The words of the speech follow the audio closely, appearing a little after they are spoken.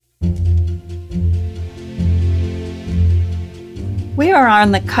We are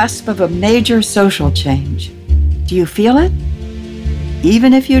on the cusp of a major social change. Do you feel it?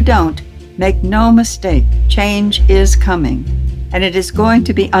 Even if you don't, make no mistake, change is coming, and it is going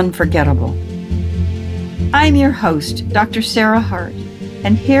to be unforgettable. I'm your host, Dr. Sarah Hart,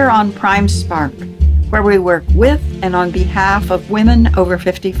 and here on Prime Spark, where we work with and on behalf of women over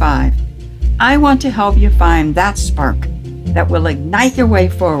 55, I want to help you find that spark that will ignite your way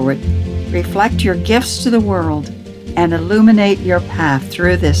forward, reflect your gifts to the world, and illuminate your path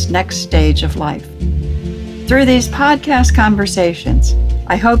through this next stage of life. Through these podcast conversations,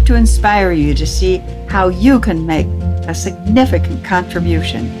 I hope to inspire you to see how you can make a significant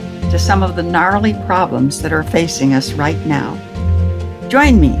contribution to some of the gnarly problems that are facing us right now.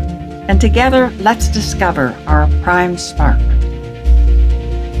 Join me, and together let's discover our Prime Spark.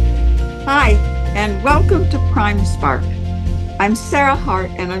 Hi, and welcome to Prime Spark. I'm Sarah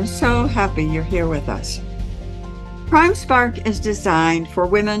Hart, and I'm so happy you're here with us. Prime Spark is designed for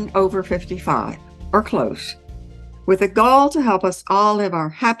women over 55, or close, with a goal to help us all live our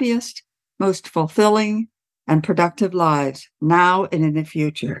happiest, most fulfilling, and productive lives now and in the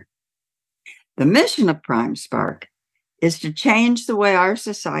future. The mission of Prime Spark is to change the way our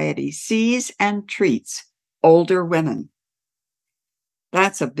society sees and treats older women.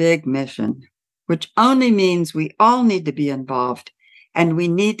 That's a big mission, which only means we all need to be involved, and we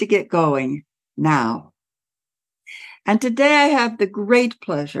need to get going now. And today I have the great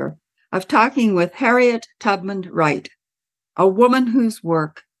pleasure of talking with Harriet Tubman Wright, a woman whose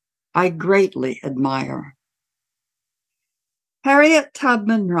work I greatly admire. Harriet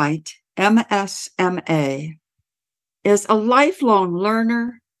Tubman Wright, MSMA, is a lifelong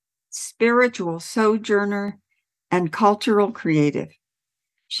learner, spiritual sojourner, and cultural creative.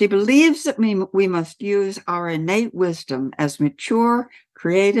 She believes that we must use our innate wisdom as mature,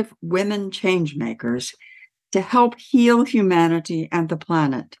 creative women changemakers to help heal humanity and the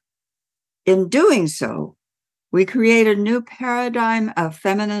planet. In doing so, we create a new paradigm of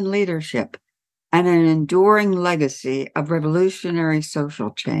feminine leadership and an enduring legacy of revolutionary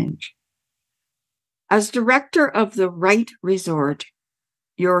social change. As director of the Wright Resort,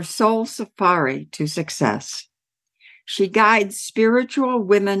 your soul safari to success, she guides spiritual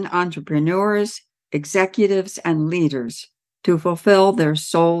women entrepreneurs, executives, and leaders to fulfill their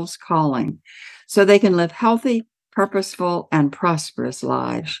soul's calling so they can live healthy, purposeful, and prosperous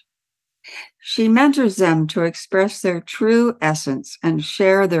lives. She mentors them to express their true essence and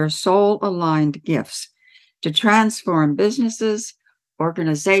share their soul-aligned gifts to transform businesses,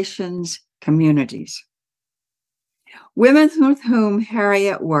 organizations, communities. Women with whom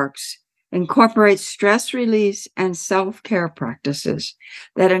Harriet works incorporate stress release and self-care practices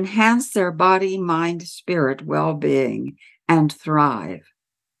that enhance their body, mind, spirit well-being and thrive.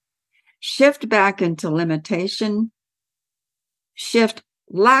 Shift lack and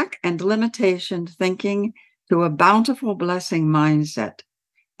limitation thinking to a bountiful blessing mindset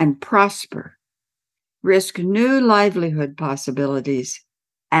and prosper. Risk new livelihood possibilities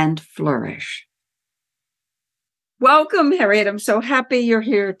and flourish. Welcome, Harriet. I'm so happy you're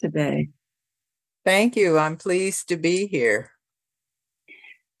here today. Thank you. I'm pleased to be here.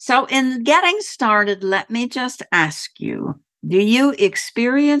 So in getting started, let me just ask you, do you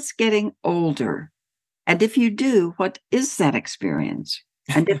experience getting older? And if you do, what is that experience?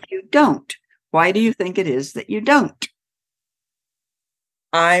 And if you don't, why do you think it is that you don't?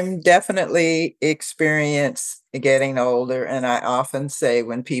 I'm definitely experience getting older. And I often say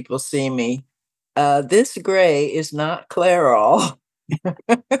when people see me, this gray is not Clairol.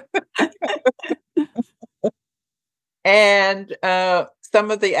 And some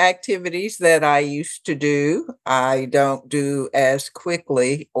of the activities that I used to do, I don't do as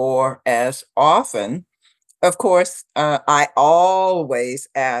quickly or as often. Of course, I always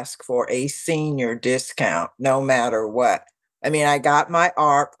ask for a senior discount, no matter what. I mean, I got my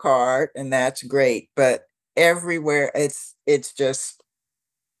ARP card, and that's great, but everywhere it's just,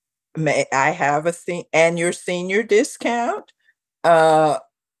 may I have and your senior discount?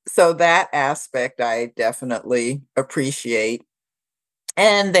 So that aspect I definitely appreciate.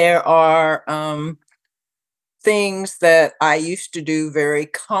 And there are things that I used to do very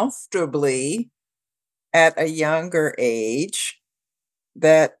comfortably at a younger age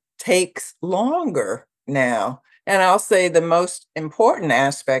that takes longer now. And I'll say the most important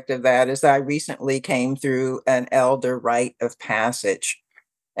aspect of that is I recently came through an elder rite of passage.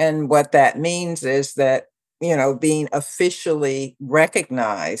 And what that means is that, being officially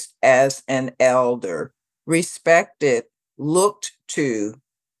recognized as an elder, respected, looked to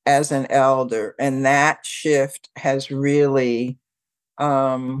as an elder. And that shift has really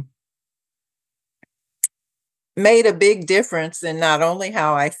made a big difference in not only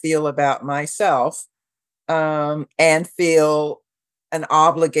how I feel about myself, and feel an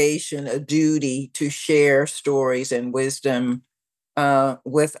obligation, a duty to share stories and wisdom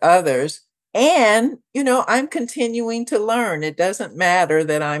with others. And I'm continuing to learn. It doesn't matter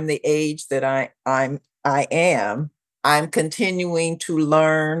that I'm the age that I am. I'm continuing to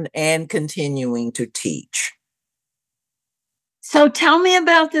learn and continuing to teach. So tell me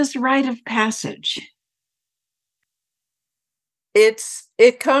about this rite of passage.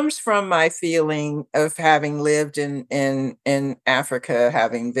 It comes from my feeling of having lived in Africa,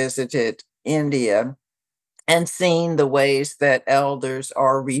 having visited India, and seeing the ways that elders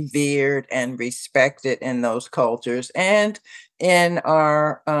are revered and respected in those cultures, and in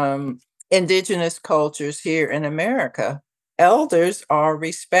our indigenous cultures here in America. Elders are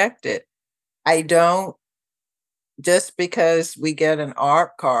respected. I don't Just because we get an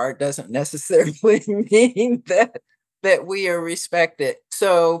art card doesn't necessarily mean that we are respected.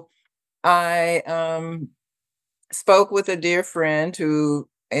 So I spoke with a dear friend who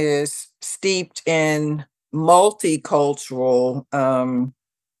is steeped in multicultural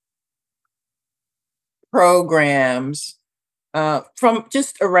programs from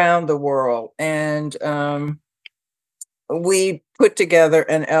just around the world. And we put together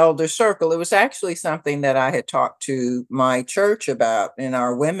an elder circle. It was actually something that I had talked to my church about in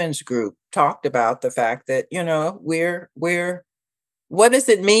our women's group, talked about the fact that, we're what does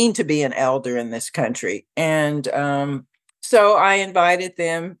it mean to be an elder in this country? And so I invited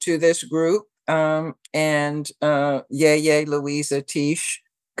them to this group, and Yeye Louisa Tish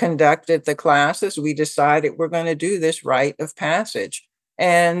conducted the classes. We decided we're going to do this rite of passage.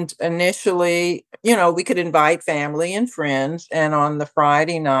 And initially, we could invite family and friends. And on the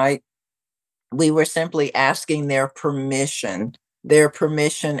Friday night, we were simply asking their permission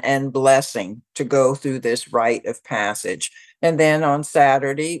and blessing to go through this rite of passage. And then on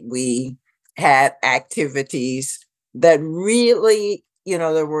Saturday, we had activities that really,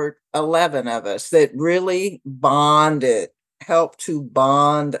 there were 11 of us that really helped to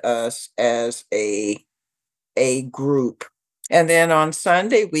bond us as a group. And then on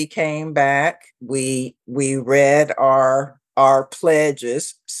Sunday we came back, we read our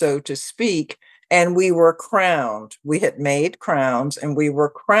pledges, so to speak, and we were crowned. We had made crowns and we were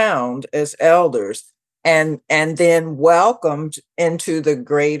crowned as elders, and then welcomed into the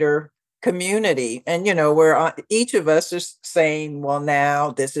greater community. And where each of us is saying, well,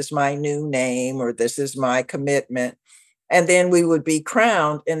 now this is my new name, or this is my commitment. And then we would be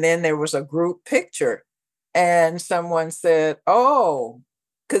crowned, and then there was a group picture. And someone said, oh,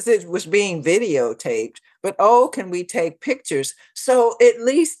 because it was being videotaped, but oh, can we take pictures? So at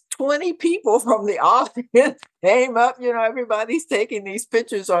least 20 people from the audience came up. Everybody's taking these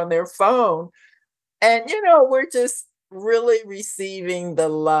pictures on their phone. And, we're just really receiving the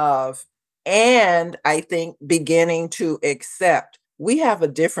love. And I think beginning to accept we have a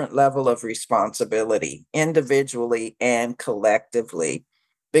different level of responsibility individually and collectively,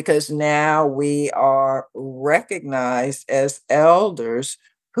 because now we are recognized as elders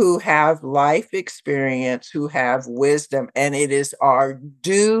who have life experience, who have wisdom, and it is our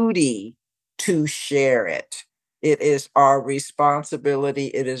duty to share it. It is our responsibility,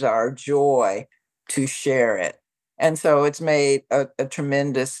 it is our joy to share it. And so it's made a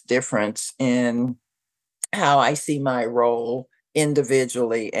tremendous difference in how I see my role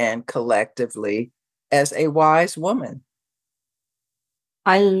individually and collectively as a wise woman.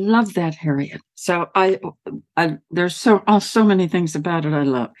 I love that, Harriet. So there's so many things about it I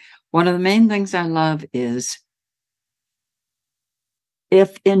love. One of the main things I love is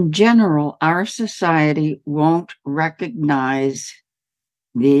if in general our society won't recognize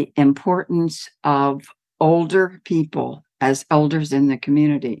the importance of older people as elders in the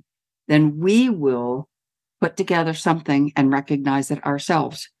community, then we will put together something and recognize it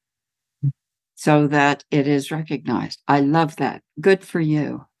ourselves so that it is recognized. I love that. Good for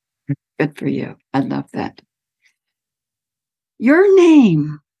you. Good for you. I love that. Your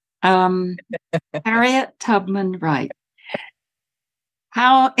name, Harriet Tubman Wright.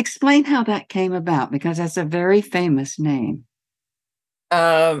 Explain how that came about, because that's a very famous name.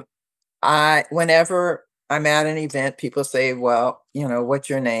 Whenever I'm at an event, people say, well, what's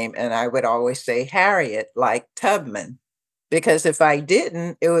your name? And I would always say Harriet, like Tubman, because if I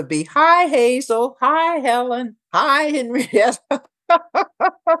didn't, it would be, hi, Hazel. Hi, Helen. Hi, Henrietta.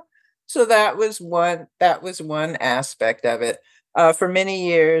 So that was one aspect of it. For many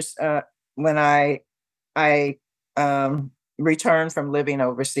years, when I returned from living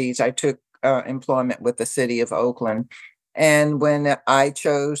overseas, I took employment with the city of Oakland. And when I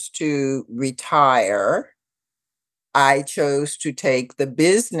chose to retire, I chose to take the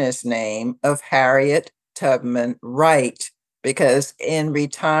business name of Harriet Tubman Wright because in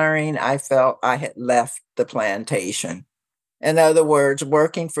retiring, I felt I had left the plantation. In other words,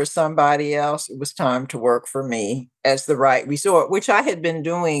 working for somebody else, it was time to work for me as the right resort, which I had been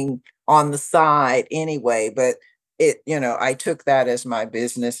doing on the side anyway, but I took that as my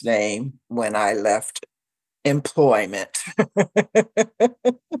business name when I left employment.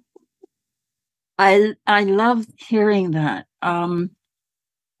 I love hearing that. And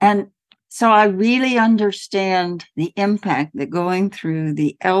so I really understand the impact that going through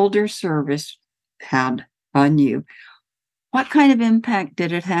the elder service had on you. What kind of impact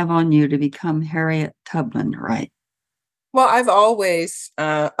did it have on you to become Harriet Tubman, Wright? Well, I've always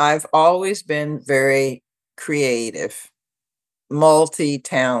been very creative,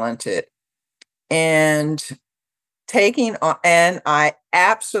 multi-talented, and and I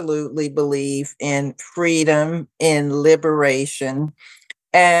absolutely believe in freedom, in liberation.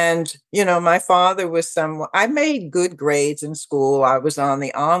 And, my father was someone, I made good grades in school. I was on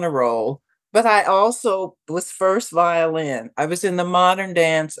the honor roll, but I also was first violin. I was in the Modern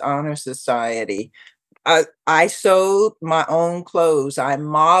Dance Honor Society. I sewed my own clothes. I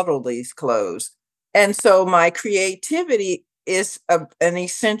modeled these clothes. And so my creativity is an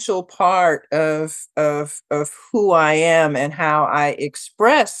essential part of who I am and how I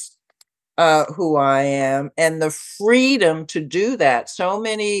express who I am, and the freedom to do that. So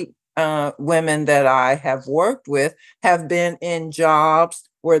many women that I have worked with have been in jobs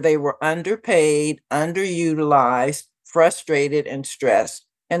where they were underpaid, underutilized, frustrated, and stressed.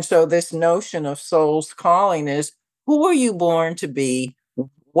 And so, this notion of soul's calling is, who are you born to be?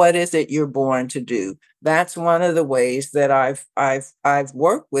 What is it you're born to do? That's one of the ways that I've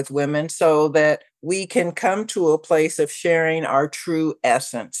worked with women so that we can come to a place of sharing our true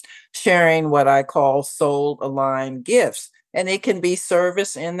essence, sharing what I call soul aligned gifts. And it can be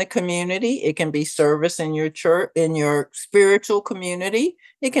service in the community. It can be service in your church, in your spiritual community.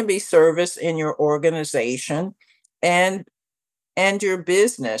 It can be service in your organization and your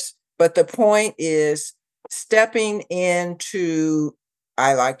business. But the point is stepping into,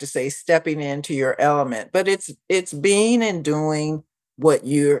 I like to say, stepping into your element, but it's being and doing what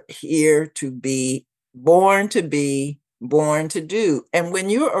you're here to be, born to do. And when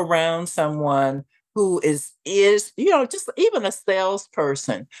you're around someone who is, just even a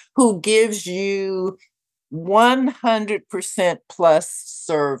salesperson who gives you 100% plus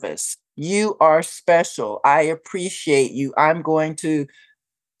service, you are special. I appreciate you. I'm going to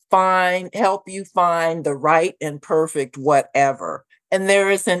help you find the right and perfect whatever. And there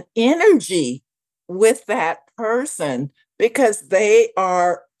is an energy with that person because they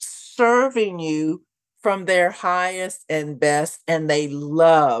are serving you from their highest and best, and they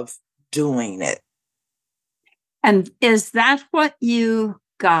love doing it. And is that what you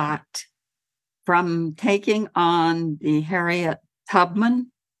got from taking on the Harriet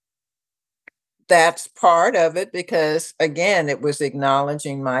Tubman? That's part of it because, again, it was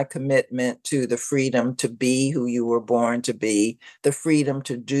acknowledging my commitment to the freedom to be who you were born to be, the freedom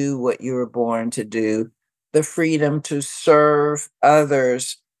to do what you were born to do, the freedom to serve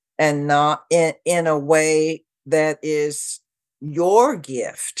others, and not in a way that is your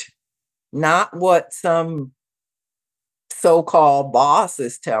gift, not what some so-called boss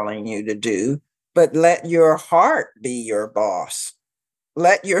is telling you to do, but let your heart be your boss.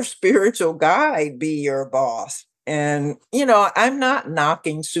 Let your spiritual guide be your boss. And, I'm not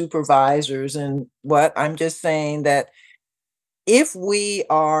knocking supervisors and what, I'm just saying that if we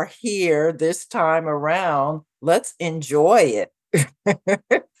are here this time around, let's enjoy it.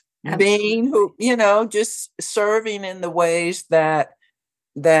 Being who, just serving in the ways that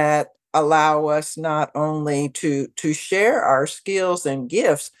allow us not only to share our skills and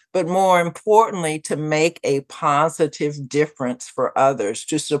gifts, but more importantly, to make a positive difference for others,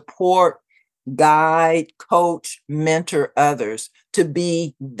 to support, guide, coach, mentor others, to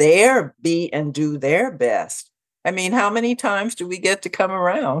be and do their best. I mean, how many times do we get to come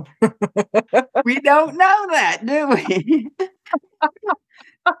around? We don't know that, do we?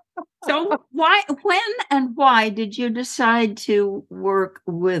 So when and why did you decide to work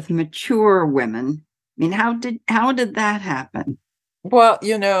with mature women? I mean, how did that happen? Well,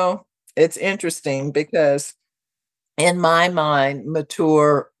 it's interesting because in my mind,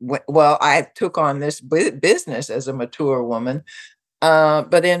 I took on this business as a mature woman.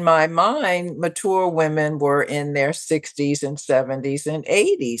 But in my mind, mature women were in their 60s and 70s and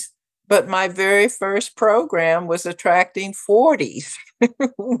 80s. But my very first program was attracting 40s,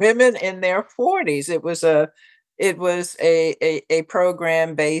 women in their 40s. It was a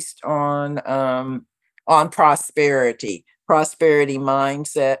program based on prosperity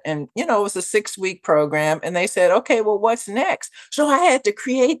mindset. And, it was a 6-week program. And they said, okay, well, what's next? So I had to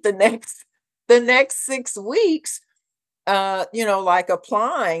create the next 6 weeks, like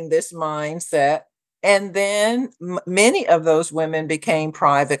applying this mindset. And then many of those women became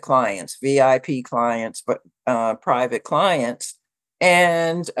private clients, VIP clients, but private clients.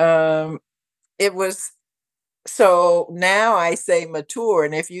 And it was so now I say mature.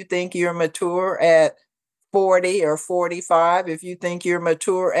 And if you think you're mature at 40 or 45, if you think you're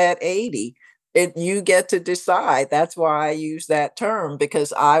mature at 80, you get to decide. That's why I use that term,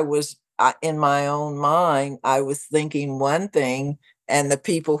 because in my own mind, I was thinking one thing, and the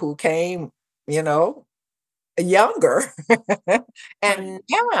people who came, younger. And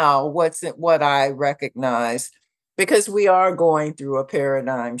now what I recognize, because we are going through a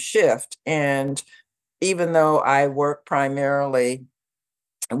paradigm shift. And even though I work primarily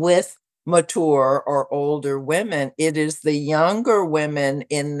with mature or older women, it is the younger women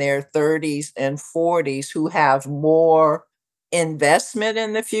in their 30s and 40s who have more investment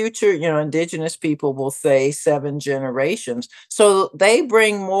in the future. Indigenous people will say 7 generations. So they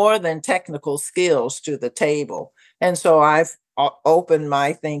bring more than technical skills to the table. And so I've opened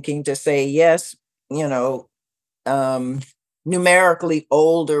my thinking to say, yes, um, numerically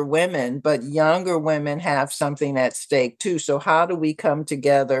older women, but younger women have something at stake too. So how do we come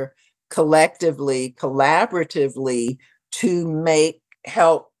together collectively, collaboratively, to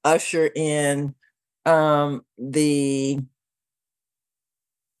help usher in the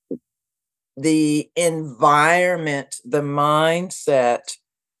environment, the mindset,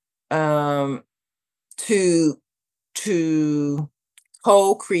 to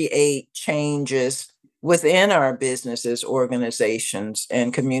co-create changes within our businesses, organizations,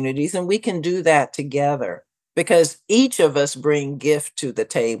 and communities. And we can do that together because each of us bring gift to the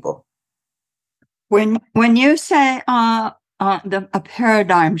table. When you say a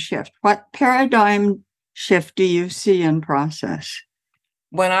paradigm shift, what paradigm shift do you see in process?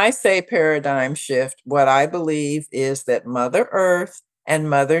 When I say paradigm shift, what I believe is that Mother Earth and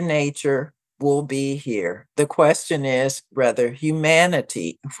Mother Nature will be here. The question is whether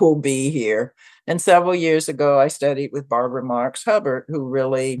humanity will be here. And several years ago, I studied with Barbara Marx Hubbard, who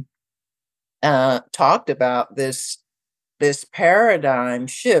really talked about this paradigm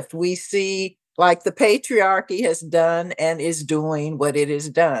shift. We see, like, the patriarchy has done and is doing what it has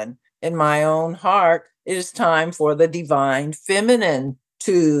done. In my own heart, it is time for the divine feminine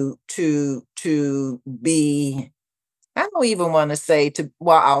to be, I don't even want to say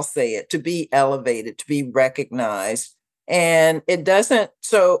I'll say it, to be elevated, to be recognized. And it doesn't,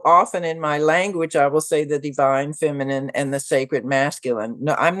 so often in my language, I will say the divine feminine and the sacred masculine.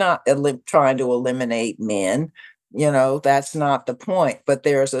 No, I'm not trying to eliminate men. That's not the point. But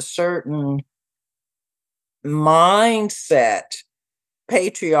there's a certain mindset,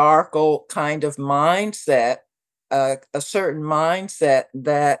 patriarchal kind of mindset, a certain mindset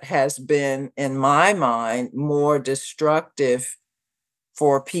that has been, in my mind, more destructive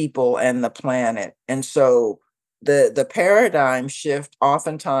for people and the planet. And so the paradigm shift,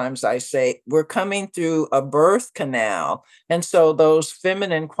 oftentimes I say we're coming through a birth canal. And so those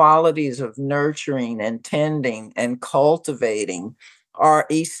feminine qualities of nurturing and tending and cultivating are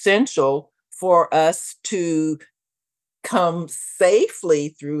essential for us to come safely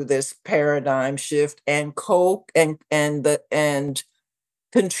through this paradigm shift and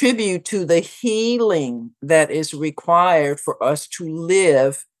contribute to the healing that is required for us to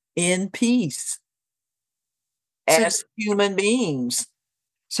live in peace as human beings.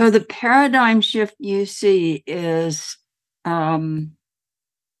 So the paradigm shift you see is a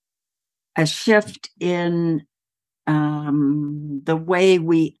shift in the way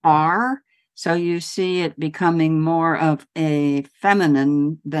we are. So you see it becoming more of a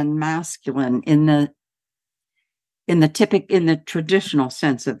feminine than masculine in the traditional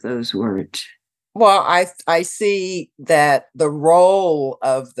sense of those words. Well, I see that the role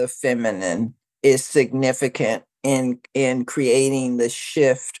of the feminine is significant in creating the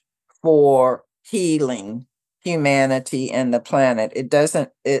shift for healing humanity and the planet.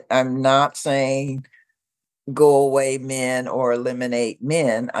 I'm not saying go away men or eliminate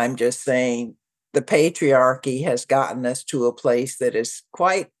men. I'm just saying the patriarchy has gotten us to a place that is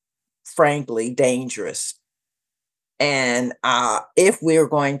quite frankly dangerous. And if we're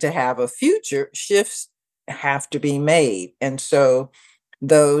going to have a future, shifts have to be made. And so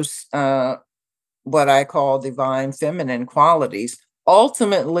those, what I call divine feminine qualities,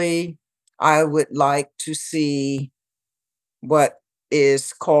 ultimately, I would like to see what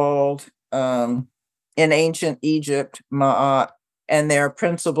is called in ancient Egypt, Ma'at, And there are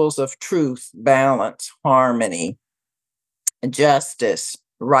principles of truth, balance, harmony, justice,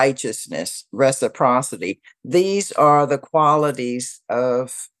 righteousness, reciprocity. These are the qualities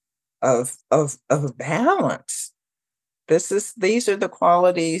of balance. These are the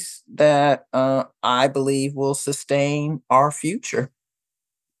qualities that I believe will sustain our future.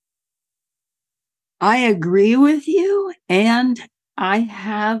 I agree with you, and I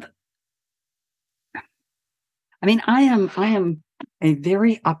am a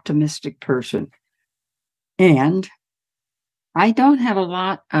very optimistic person, and I don't have a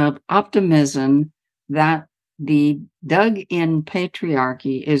lot of optimism that the dug-in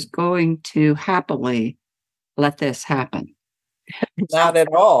patriarchy is going to happily let this happen. Not at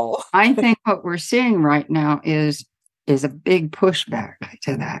all. I think what we're seeing right now is a big pushback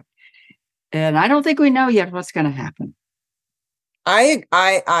to that. And I don't think we know yet what's going to happen.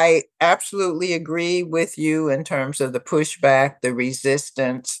 I absolutely agree with you in terms of the pushback, the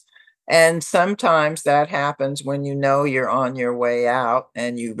resistance. And sometimes that happens when you know you're on your way out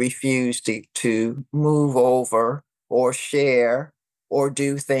and you refuse to move over or share or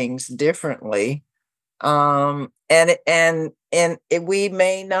do things differently. We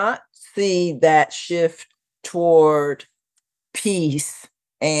may not see that shift toward peace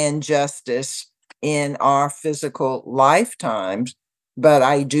and justice in our physical lifetimes, but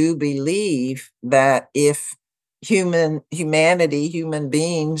I do believe that if human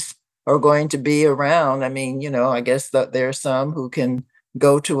beings are going to be around, I mean, I guess that there are some who can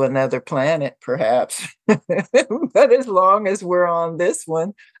go to another planet, perhaps. But as long as we're on this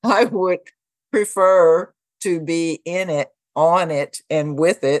one, I would prefer to be in it, on it, and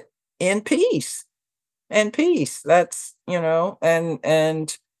with it in peace. And peace. That's,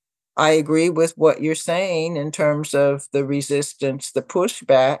 and I agree with what you're saying in terms of the resistance, the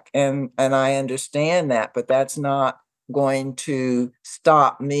pushback, and I understand that, but that's not going to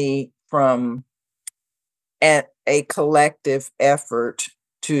stop me from a collective effort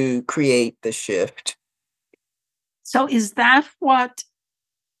to create the shift. So is that what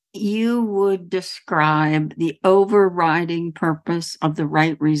you would describe the overriding purpose of the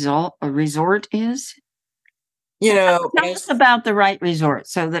Wright resort is? Tell us about the Wright resort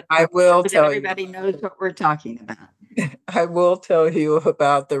so that everybody knows what we're talking about. I will tell you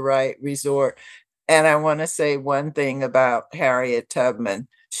about the Wright resort. And I want to say one thing about Harriet Tubman.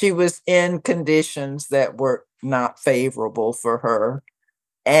 She was in conditions that were not favorable for her.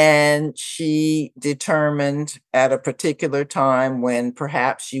 And she determined at a particular time when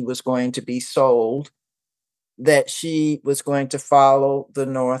perhaps she was going to be sold that she was going to follow the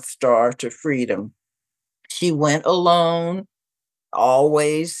North Star to freedom. She went alone,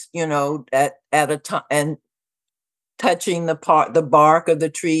 always, at a time, and touching the bark of the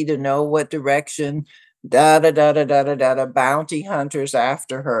tree to know what direction, da da da da da da da da, bounty hunters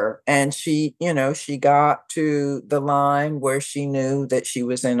after her. And she got to the line where she knew that she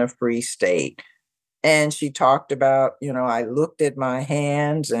was in a free state. And she talked about, I looked at my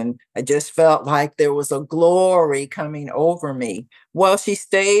hands and I just felt like there was a glory coming over me. Well, she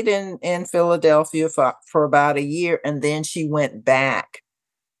stayed in Philadelphia for about a year, and then she went back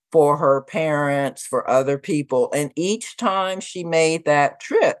for her parents, for other people. And each time she made that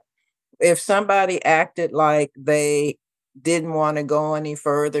trip, if somebody acted like they didn't want to go any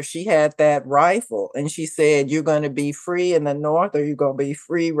further, she had that rifle and she said, "You're going to be free in the North, or you're going to be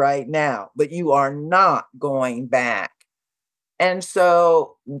free right now, but you are not going back." And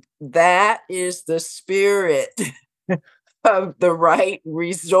so that is the spirit of the Wright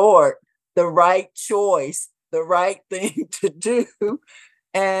resort, the right choice, the right thing to do.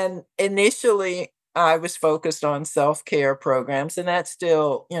 And initially, I was focused on self-care programs, and that's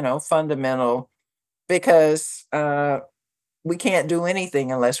still, fundamental because we can't do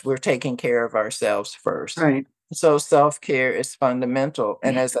anything unless we're taking care of ourselves first. Right. So self-care is fundamental.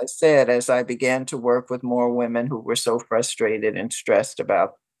 And as I said, as I began to work with more women who were so frustrated and stressed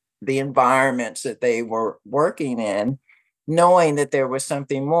about the environments that they were working in, knowing that there was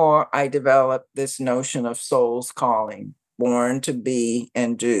something more, I developed this notion of soul's calling, born to be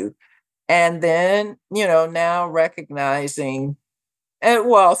and do. And then, now recognizing,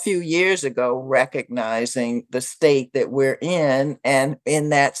 a few years ago, recognizing the state that we're in, and in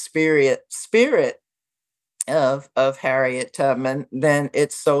that spirit of Harriet Tubman, then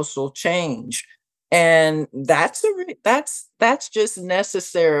it's social change. And that's just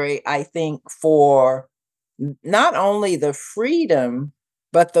necessary, I think, for not only the freedom,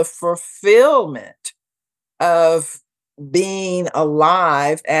 but the fulfillment of being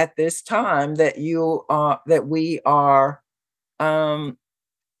alive at this time that we are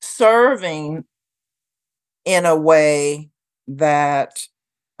serving in a way that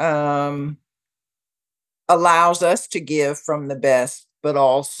um, allows us to give from the best, but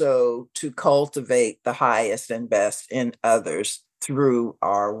also to cultivate the highest and best in others through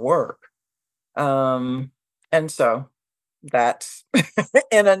our work. And so that's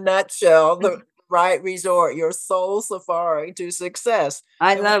in a nutshell the right resort, your soul safari to success.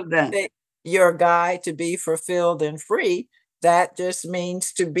 I And when love that. you say your guide to be fulfilled and free, that just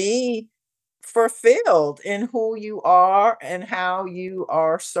means to be fulfilled in who you are and how you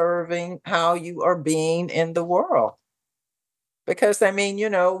are serving, how you are being in the world. Because I mean,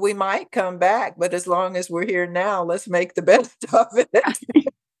 we might come back, but as long as we're here now, let's make the best of it.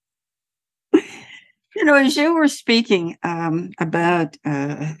 As you were speaking about,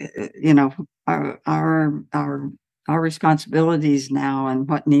 our responsibilities now and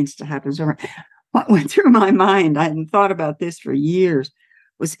what needs to happen. So, what went through my mind, I hadn't thought about this for years,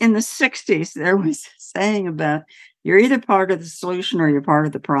 was in the 60s, there was a saying about you're either part of the solution or you're part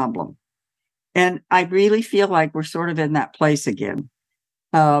of the problem. And I really feel like we're sort of in that place again.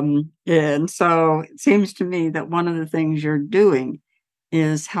 And so it seems to me that one of the things you're doing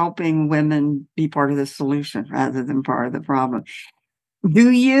is helping women be part of the solution rather than part of the problem.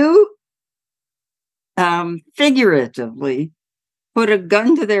 Do you figuratively put a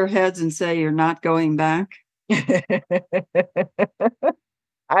gun to their heads and say, you're not going back?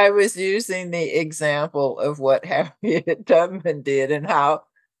 I was using the example of what Harriet Tubman did and how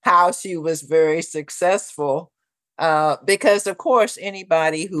she was very successful. Because of course,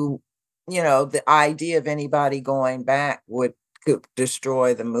 anybody who, the idea of anybody going back could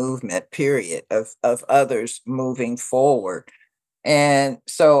destroy the movement, period, of others moving forward. And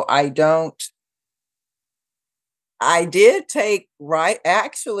so I did take right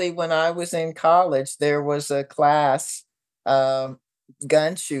actually when I was in college, there was a class, um,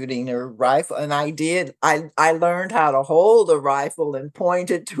 gun shooting or rifle, and I learned how to hold a rifle and point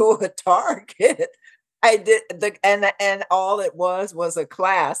it to a target. I did and all it was a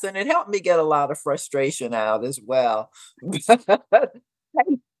class, and it helped me get a lot of frustration out as well. I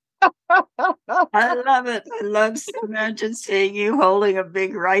love it. I love to imagine seeing you holding a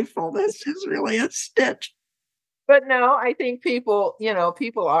big rifle. This is really a stitch. But no, I think people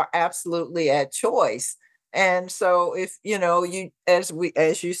are absolutely at choice. And so if,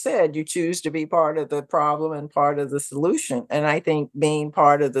 as you said, you choose to be part of the problem and part of the solution. And I think being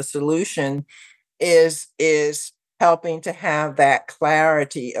part of the solution is helping to have that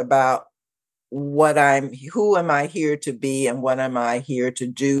clarity about who am I here to be and what am I here to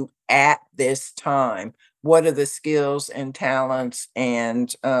do at this time? What are the skills and talents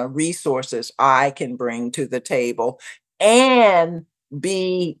and resources I can bring to the table and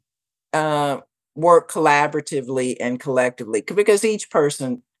be uh, work collaboratively and collectively? Because each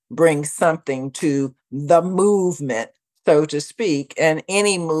person brings something to the movement, so to speak, and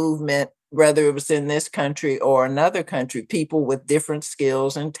any movement, whether it was in this country or another country, people with different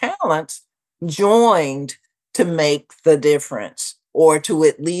skills and talents joined to make the difference or to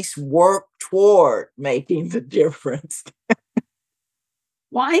at least work toward making the difference.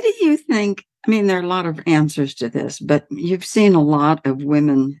 Why do you think? I mean, there are a lot of answers to this, but you've seen a lot of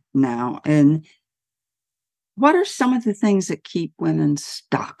women now. And what are some of the things that keep women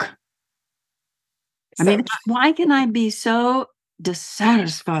stuck? I So mean, why can I be so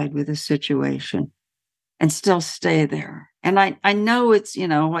dissatisfied with a situation and still stay there? And I know it's,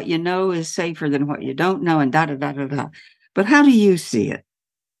 what you know is safer than what you don't know, and da da da da da. But how do you see it?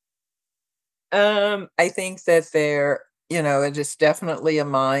 I think that it is definitely a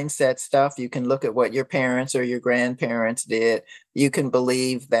mindset stuff. You can look at what your parents or your grandparents did. You can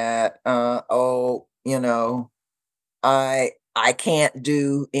believe that, I can't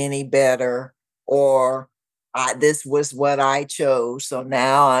do any better, or this was what I chose, so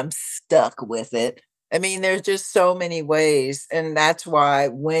now I'm stuck with it. I mean, there's just so many ways, and that's why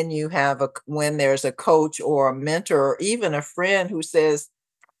when there's a coach or a mentor or even a friend who says,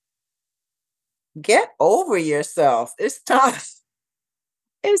 "Get over yourself. It's time.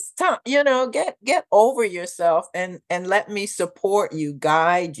 It's time, get over yourself and let me support you,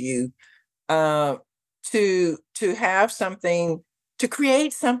 guide you, uh, to have something to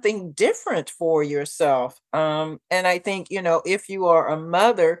create something different for yourself. And I think, if you are a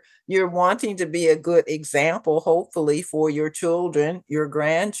mother, you're wanting to be a good example, hopefully, for your children, your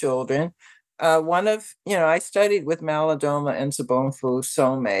grandchildren. I studied with Maladoma and Sabonfu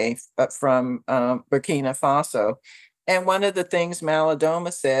Some from Burkina Faso. And one of the things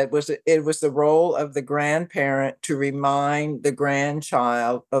Maladoma said was that it was the role of the grandparent to remind the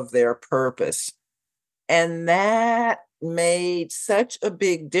grandchild of their purpose. And that made such a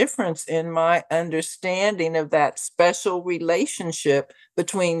big difference in my understanding of that special relationship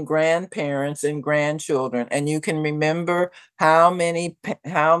between grandparents and grandchildren. And you can remember how many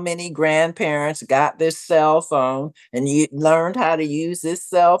grandparents got this cell phone and you learned how to use this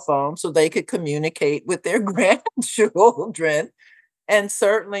cell phone so they could communicate with their grandchildren. And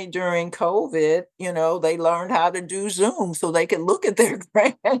certainly during COVID, they learned how to do Zoom so they could look at their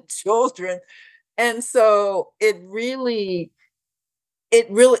grandchildren. And so it really,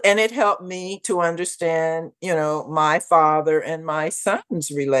 and it helped me to understand, my father and my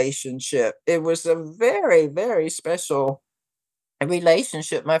son's relationship. It was a very, very special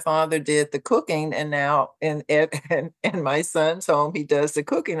relationship. My father did the cooking, and now in my son's home, he does the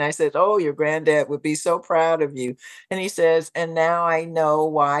cooking. I said, "Oh, your granddad would be so proud of you." And he says, "And now I know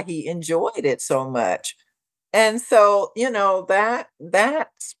why he enjoyed it so much." And so, that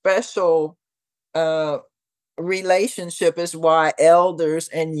special uh relationship is why elders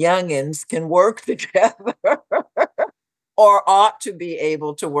and youngins can work together or ought to be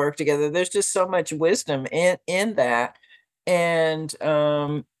able to work together. There's just so much wisdom in that. And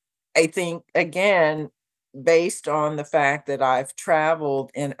I think, again, based on the fact that I've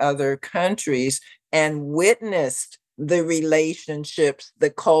traveled in other countries and witnessed the relationships, the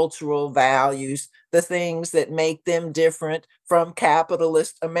cultural values, the things that make them different from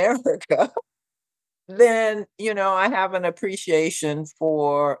capitalist America, then, I have an appreciation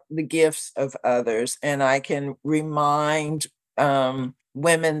for the gifts of others, and I can remind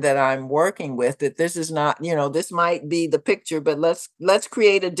women that I'm working with that this is not, this might be the picture, but let's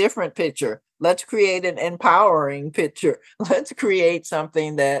create a different picture. Let's create an empowering picture. Let's create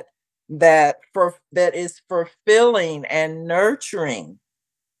something that is fulfilling and nurturing,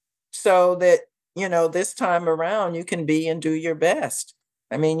 so that, this time around you can be and do your best.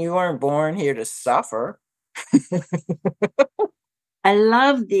 I mean, you weren't born here to suffer. I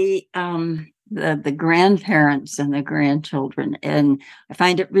love the grandparents and the grandchildren, and I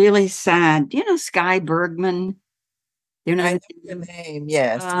find it really sad. Do you know Sky Bergman? You know I who know the she is? name,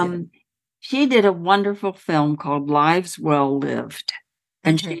 yes, yeah. She did a wonderful film called Lives Well Lived,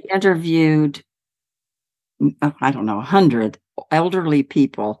 and Mhm, she interviewed, I don't know, 100 elderly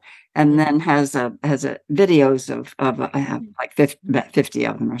people, and mhm, then has a videos of I have like 50, about 50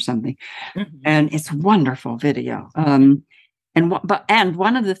 of them or something, mhm, and it's a wonderful video. And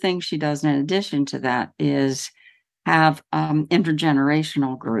one of the things she does in addition to that is have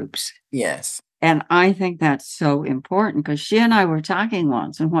intergenerational groups. yes. And I think that's so important because she and I were talking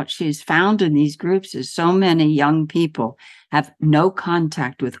once, and what she's found in these groups is so many young people have no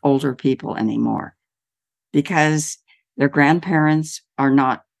contact with older people anymore because their grandparents are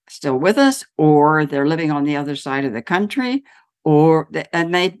not still with us, or they're living on the other side of the country,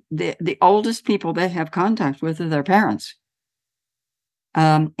 the oldest people they have contact with are their parents.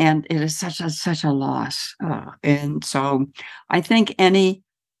 And it is such a loss. And so I think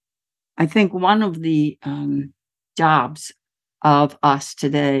I think one of the jobs of us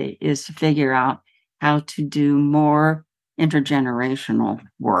today is to figure out how to do more intergenerational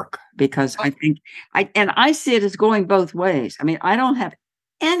work, because Oh, I see it as going both ways. I mean, I don't have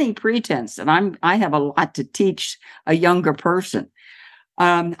any pretense that I have a lot to teach a younger person.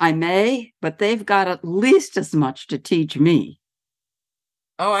 I may, but they've got at least as much to teach me.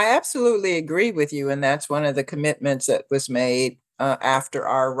 oh, I absolutely agree with you, and that's one of the commitments that was made, after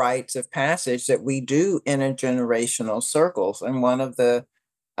our rites of passage, that we do intergenerational circles, and one of the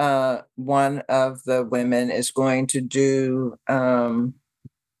women is going to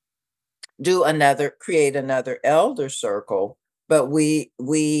create another elder circle. But we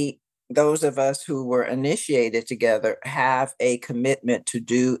those of us who were initiated together have a commitment to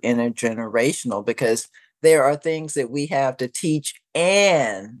do intergenerational, because there are things that we have to teach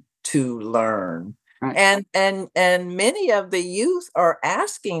and to learn. Right. And many of the youth are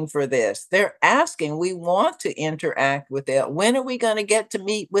asking for this. They're asking, we want to interact with them. When are we going to get to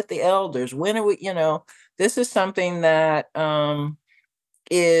meet with the elders? When are we, this is something that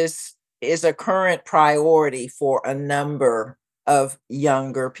is a current priority for a number of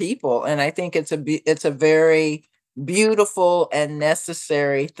younger people, and I think it's a very beautiful and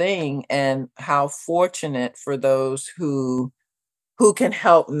necessary thing, and how fortunate for those who can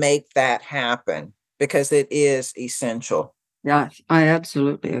help make that happen, because it is essential. Yeah, I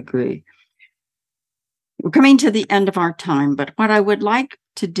absolutely agree. We're coming to the end of our time, but what I would like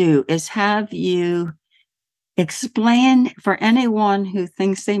to do is have you explain for anyone who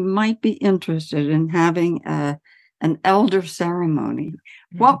thinks they might be interested in having an elder ceremony.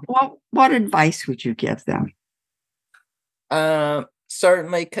 What advice would you give them?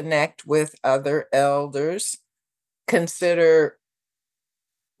 Certainly connect with other elders, consider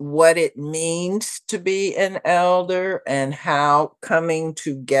what it means to be an elder and how coming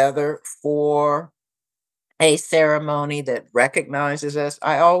together for a ceremony that recognizes us.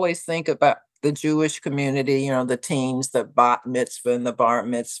 I always think about the Jewish community, the teens, the bat mitzvah and the bar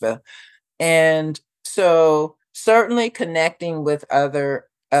mitzvah. And so certainly connecting with other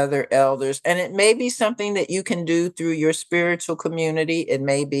elders, and it may be something that you can do through your spiritual community. It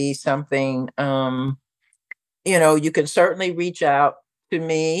may be something, you can certainly reach out to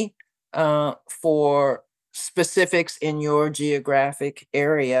me for specifics in your geographic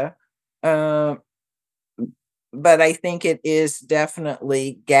area. But I think it is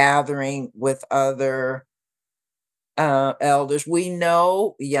definitely gathering with other elders. We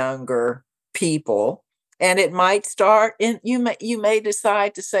know younger people, and it might start in you may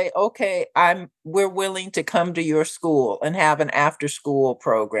decide to say, okay, we're willing to come to your school and have an after school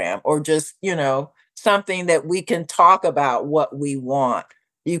program, or just something that we can talk about what we want.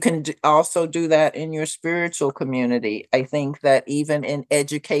 You can also do that in your spiritual community. I think that even in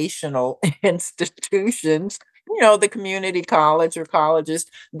educational institutions, the community college or colleges,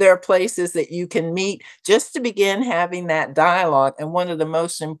 there are places that you can meet just to begin having that dialogue. And one of the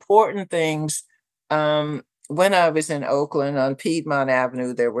most important things, when I was in Oakland on Piedmont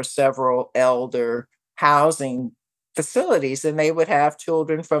Avenue, there were several elder housing facilities, and they would have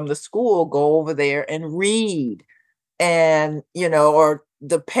children from the school go over there and read, and, or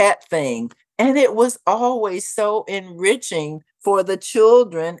the pet thing. And it was always so enriching for the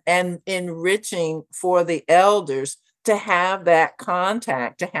children and enriching for the elders to have that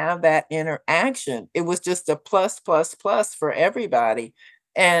contact, to have that interaction. It was just a plus, plus, plus for everybody.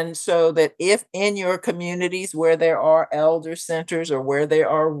 And so that if in your communities where there are elder centers or where there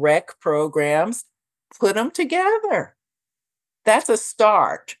are rec programs, put them together. That's a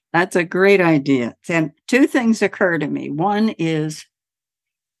start. That's a great idea. And two things occur to me. One is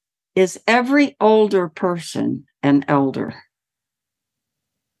every older person an elder?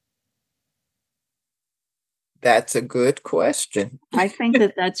 That's a good question. I think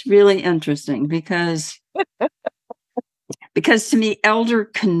that's really interesting because to me, elder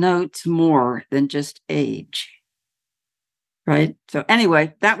connotes more than just age. Right? So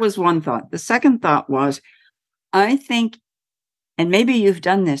anyway, that was one thought. The second thought was, I think, and maybe you've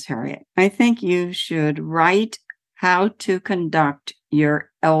done this, Harriet, I think you should write how to conduct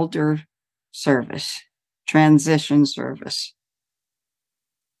your elder service, transition service.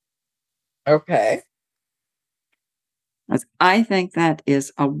 Okay. I think that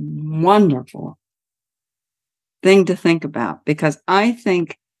is a wonderful thing to think about, because I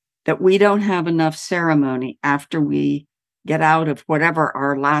think that we don't have enough ceremony after we get out of whatever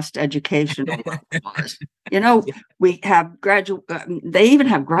our last educational was. We have they even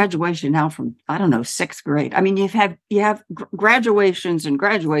have graduation now from, I don't know, 6th grade. I mean, you have graduations and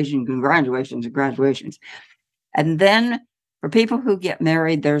graduations and graduations and graduations. And then for people who get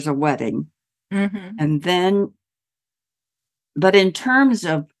married, there's a wedding. Mm-hmm. And then, but in terms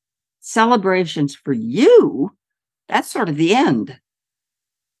of celebrations for you, that's sort of the end.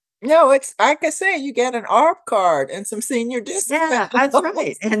 No, it's like I say, you get an ARP card and some senior discounts. Yeah, that's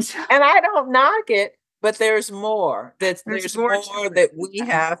right. And I don't knock it, but there's more. There's more that we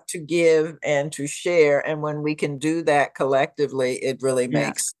have to give and to share. And when we can do that collectively, it really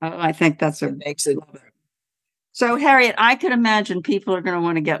makes. I think makes it. So, Harriet, I could imagine people are going to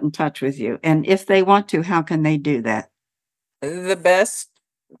want to get in touch with you. And if they want to, how can they do that? The best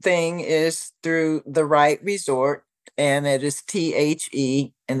thing is through the Wright Resort, and it is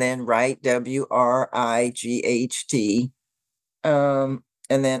THE and then Wright, WRIGHT, and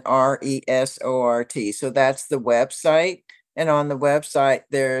then RESORT. So that's the website. And on the website,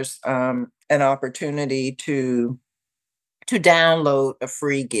 there's an opportunity to download a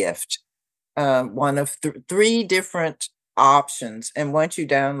free gift, one of 3 different options. And once you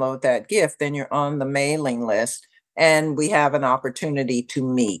download that gift, then you're on the mailing list, and we have an opportunity to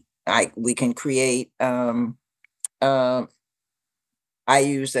meet. We can create. I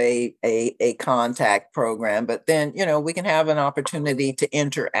use a contact program, but then we can have an opportunity to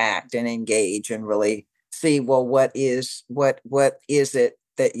interact and engage and really see, well, what is it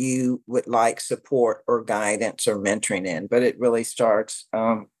that you would like support or guidance or mentoring in. But it really starts,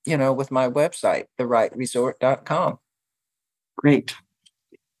 with my website, thewrightresort.com. Great.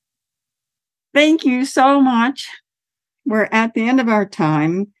 Thank you so much. We're at the end of our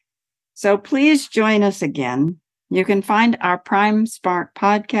time. So please join us again. You can find our Prime Spark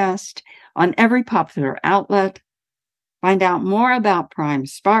podcast on every popular outlet. Find out more about Prime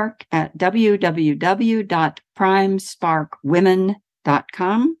Spark at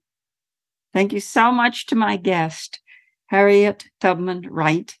www.primesparkwomen.com. Thank you so much to my guest, Harriet Tubman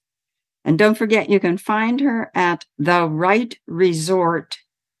Wright. And don't forget, you can find her at the Wright Resort.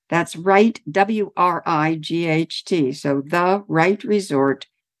 That's Wright, WRIGHT. So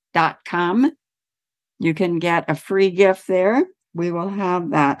thewrightresort.com. You can get a free gift there. We will have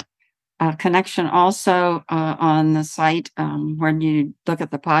that connection also on the site when you look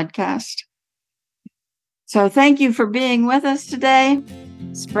at the podcast. So thank you for being with us today.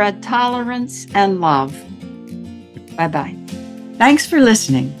 Spread tolerance and love. Bye-bye. Thanks for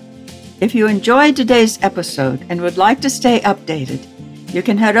listening. If you enjoyed today's episode and would like to stay updated, you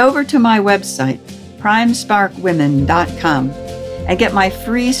can head over to my website, primesparkwomen.com, and get my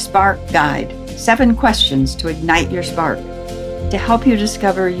free Spark Guide, 7 questions to ignite your spark, to help you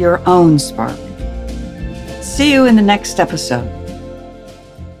discover your own spark. See you in the next episode.